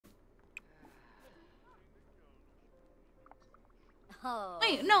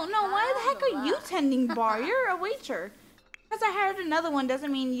Wait, no, why the heck are you tending bar? You're a waiter. Because I hired another one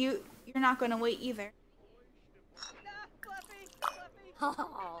doesn't mean you're not going to wait either.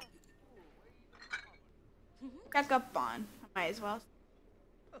 Check up on. I might as well.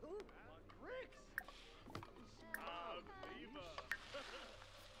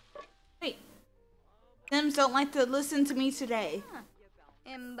 Wait. Sims don't like to listen to me today.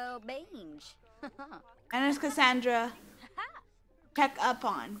 Imbo Bange. And it's Cassandra. Check up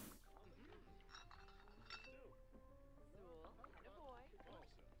on.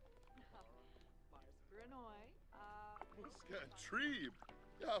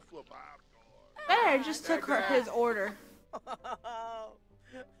 Better just took his order.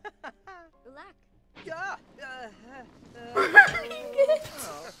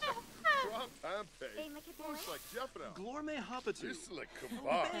 Glorme Hoppatu.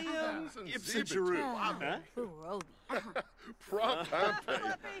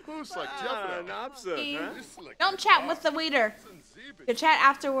 Don't chat with the waiter. You chat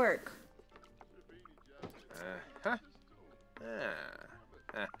after work.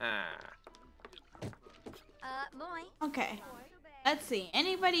 Okay. Let's see.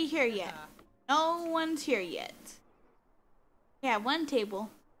 Anybody here yet? No one's here yet. Yeah, one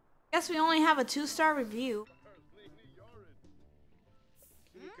table. Guess we only have a 2-star review.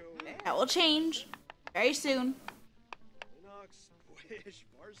 That will change very soon.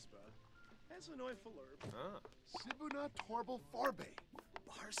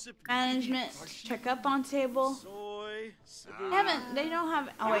 Management, check up on table. They don't have,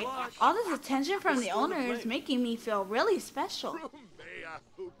 oh wait, all this attention from the owner is making me feel really special.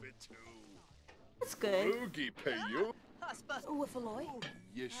 That's good.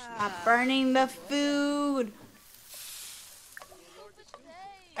 Stop burning the food.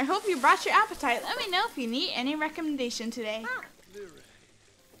 I hope you brought your appetite. Let me know if you need any recommendation today.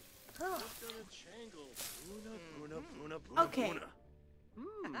 Okay.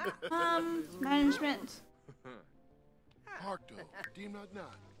 Management.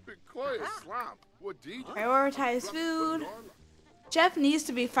 Prioritize food. Chef needs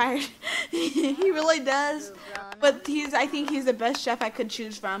to be fired. He really does. But I think he's the best chef I could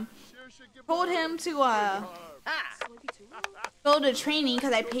choose from. Told him to go to training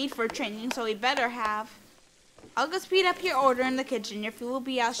because I paid for training, so he better have. I'll go speed up your order in the kitchen. Your food will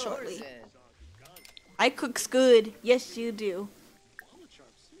be out shortly. I cooks good. Yes, you do.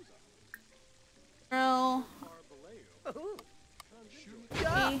 Girl.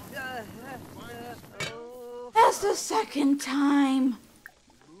 Okay. That's the second time.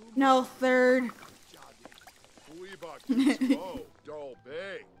 No, third. Oh,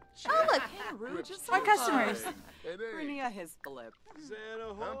 look. More customers.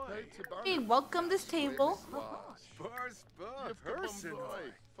 Hey, welcome this table.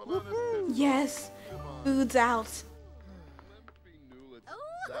 Yes, food's out.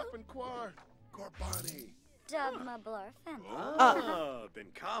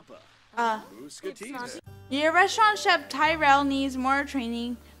 Your restaurant chef Tyrell needs more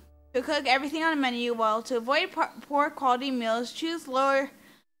training to cook everything on the menu well. To avoid poor quality meals, choose lower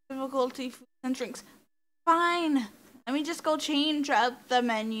difficulty foods and drinks. Fine. Let me just go change up the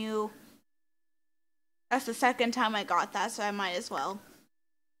menu. That's the second time I got that, so I might as well.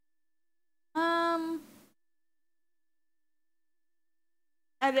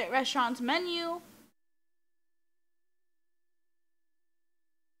 Edit restaurant's menu.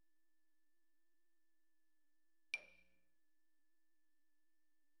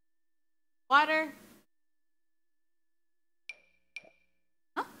 Water.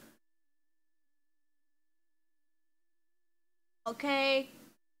 Huh? Okay.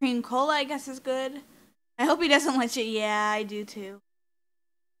 Cream cola, I guess, is good. I hope he doesn't let you. Yeah, I do too.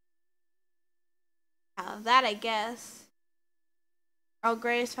 That, I guess. Earl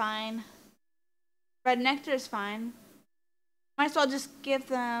Grey is fine. Red Nectar is fine. Might as well just give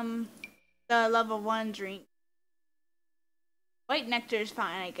them the level 1 drink. White Nectar is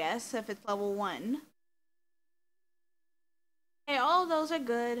fine, I guess, if it's level 1. Okay, all of those are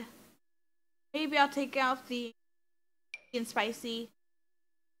good. Maybe I'll take out the spicy.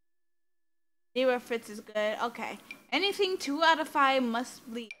 Zero Fritz is good. Okay. Anything 2 out of 5 must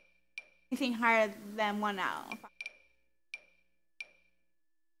leave. Anything higher than 1 out of 5.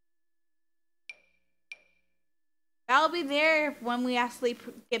 That'll be there when we actually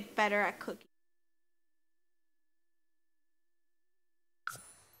get better at cooking.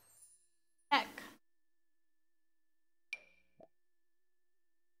 Heck.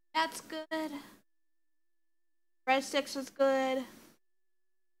 That's good. Breadsticks was good.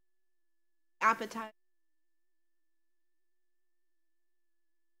 Appetite.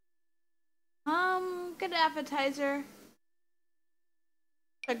 Get an appetizer.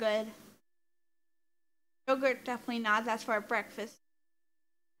 They're good. Yogurt, definitely not. That's for breakfast.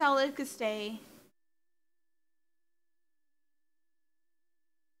 Salad could stay.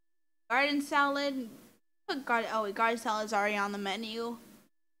 Garden salad. Garden salad's already on the menu.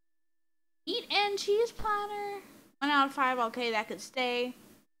 Meat and cheese platter. 1 out of 5. Okay, that could stay.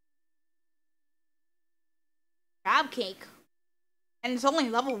 Crab cake. And it's only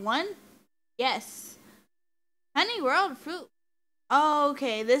level 1? Yes. Honey world fruit. Oh,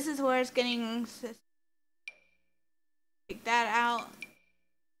 okay, this is where it's getting. Take that out.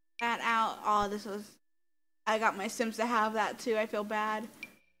 That out. Oh, this was. I got my Sims to have that too. I feel bad.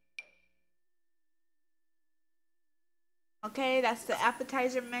 Okay, that's the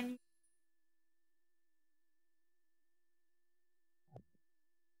appetizer menu.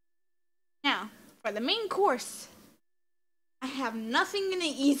 Now, for the main course. I have nothing in the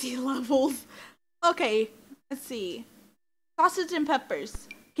easy levels. Okay, let's see. Sausage and peppers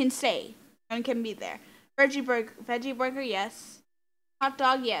can stay and can be there. Veggie burger, yes. Hot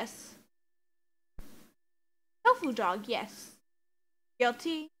dog, yes. Tofu dog, yes.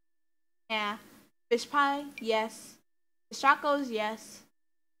 Guilty, yeah. Fish pie, yes. Tacos, yes.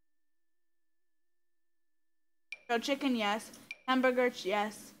 Grilled chicken, yes. Hamburgers,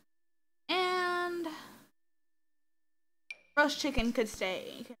 yes. And roast chicken could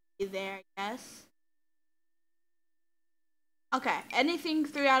stay. Could be there, yes. Okay, anything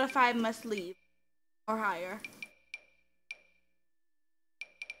 3 out of 5 must leave. Or higher.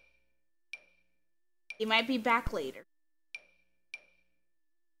 He might be back later.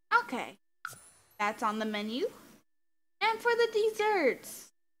 Okay. That's on the menu. And for the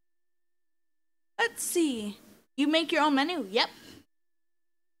desserts. Let's see. You make your own menu? Yep.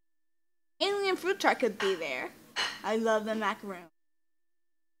 Alien fruit tart could be there. I love the macaroon.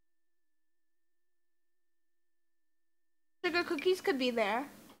 Sugar cookies could be there.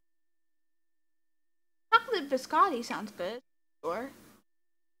 Chocolate biscotti sounds good. Sure.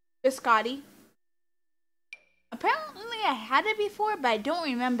 Biscotti. Apparently I had it before, but I don't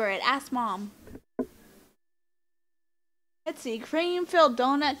remember it. Ask Mom. Let's see. Cream filled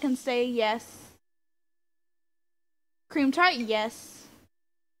donut can say yes. Cream tart, yes.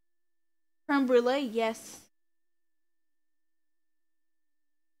 Creme brulee, yes.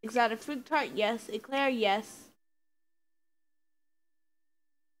 Exotic fruit tart, yes. Eclair, yes.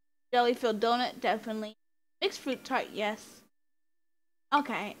 Jelly filled donut, definitely. Mixed fruit tart, yes.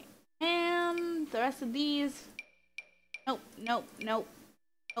 Okay. And the rest of these. Nope, nope, nope.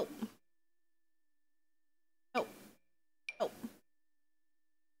 Nope. Nope. Nope.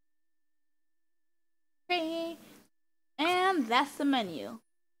 Okay. And that's the menu.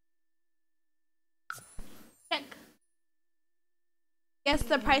 Check. Guess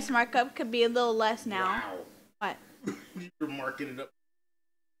the price markup could be a little less now. Wow. What? You're marking it up.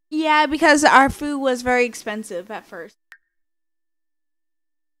 Yeah, because our food was very expensive at first.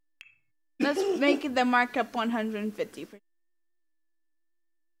 Let's make the markup 150%.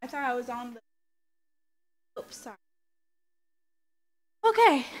 I thought I was on the. Oops, sorry.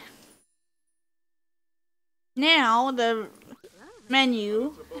 Okay. Now the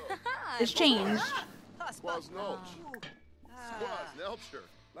menu is changed.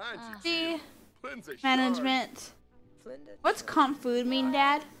 See, management. What's comp food mean,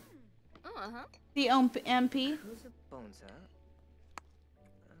 Dad? The MP.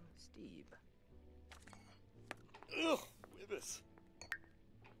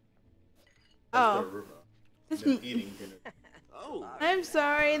 Oh. I'm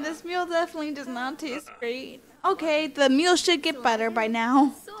sorry, this meal definitely does not taste great. Okay, the meal should get better by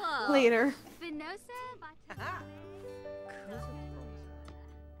now. Later.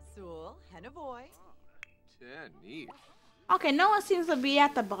 Okay, no one seems to be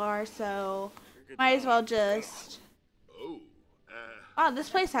at the bar, so might as well just. Oh, this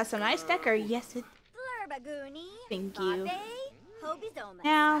place has some nice decor. Yes, it. Thank you.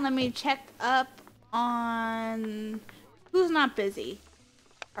 Now let me check up on who's not busy.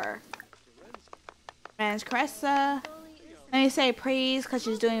 Her. Man's Caressa. Let me say praise because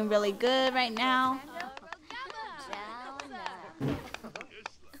she's doing really good right now.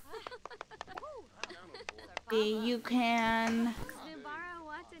 You can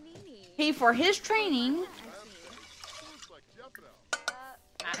pay for his training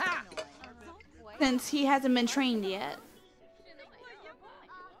since he hasn't been trained yet.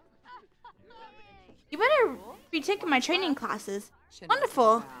 You better be taking my training classes.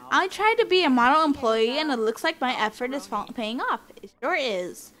 Wonderful. I tried to be a model employee and it looks like my effort is paying off. It sure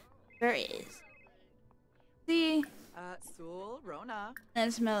is. Sure is. See?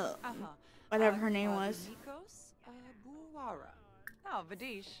 And smell. whatever her name was.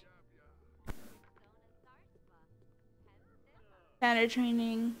 Standard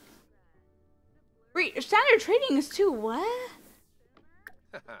training. Wait, standard training is too what?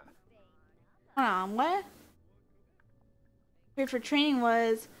 Hold on, what? Wait, for training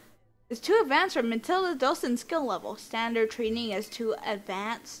was is too advanced for Matilda Dawson's skill level. Standard training is too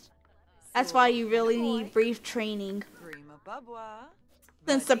advanced. That's why you really need brief training.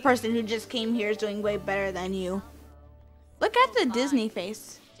 Since the person who just came here is doing way better than you. Look at the Disney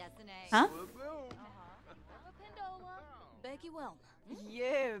face. Huh?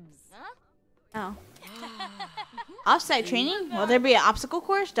 Oh. Offsite training? Will there be an obstacle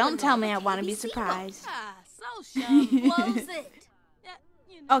course? Don't tell me I want to be surprised.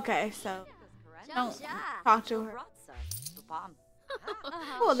 Okay, so don't talk to her.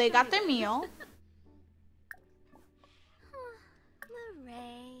 Cool, they got their meal.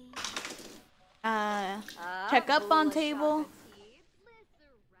 Check up on table.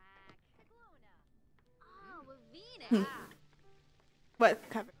 What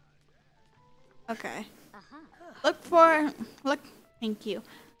cover? Okay. Thank you.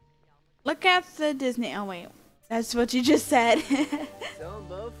 Look at the Disney. Oh wait, that's what you just said.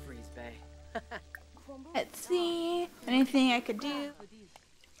 Let's see. Anything I could do?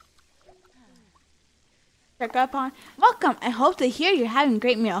 Check up on. Welcome. I hope to hear you're having a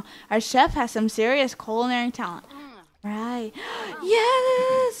great meal. Our chef has some serious culinary talent. Right.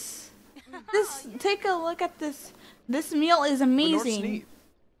 Yes. Take a look at this. This meal is amazing.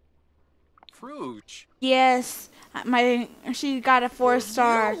 Yes. She got a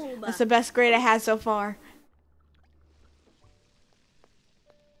 4-star. That's the best grade I had so far.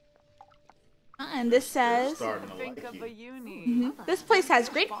 And this says, this place has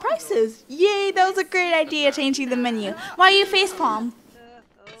great prices. Yay, that was a great idea, changing the menu. Why you facepalm?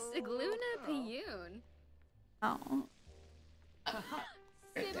 Oh.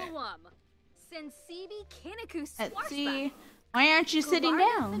 Let's see. Why aren't you sitting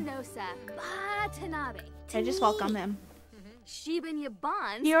down? I just welcome him. He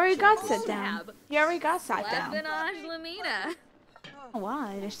already got sat down. Oh,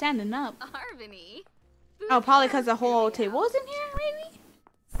 wow, they're standing up. Oh, probably because the whole table is in here, maybe?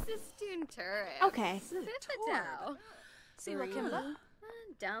 Okay.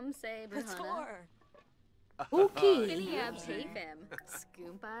 Okay.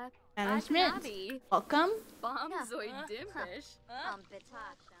 Management. Welcome.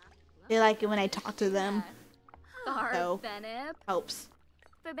 They like it when I talk to them. So, helps.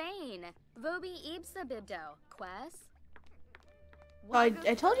 Well,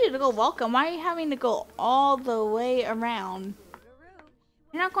 I told you to go welcome. Why are you having to go all the way around?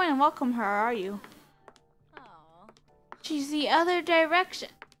 You're not going to welcome her, are you? She's the other direction.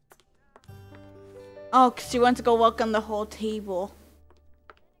 Oh, because she wants to go welcome the whole table.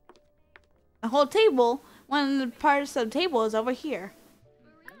 The whole table? One of the parts of the table is over here.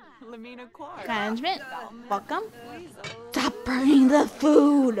 Management, welcome. Stop burning the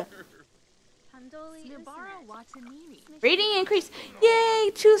food. Rating increase.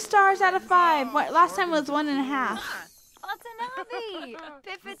 Yay! 2 stars out of 5. Last time was 1.5.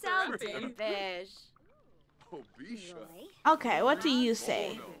 Okay, what do you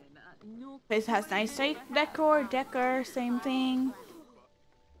say? Place has nice decor, same thing.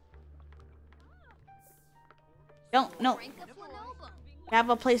 No. Have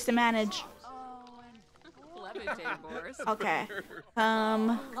a place to manage. Okay.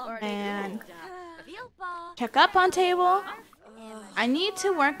 And check up on table. I need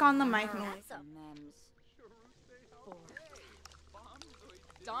to work on the mic noise.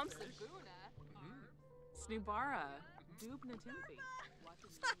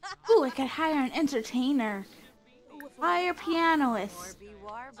 Ooh, I could hire an entertainer. Hire pianist.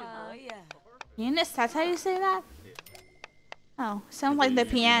 Pianist, that's how you say that? Oh, sounds like the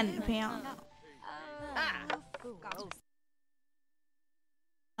piano.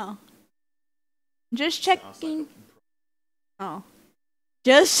 Oh. Just checking. Oh.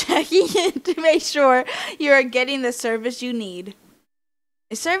 Just checking in to make sure you are getting the service you need.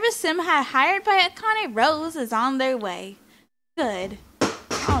 A service sim hired by Akane Rose is on their way. Good.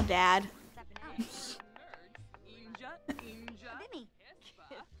 Oh, Dad.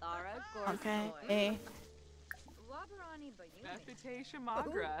 Okay.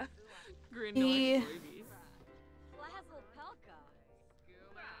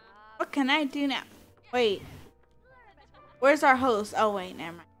 What can I do now? Wait. Where's our host? Oh, wait,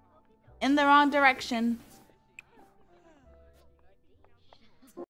 never mind. In the wrong direction.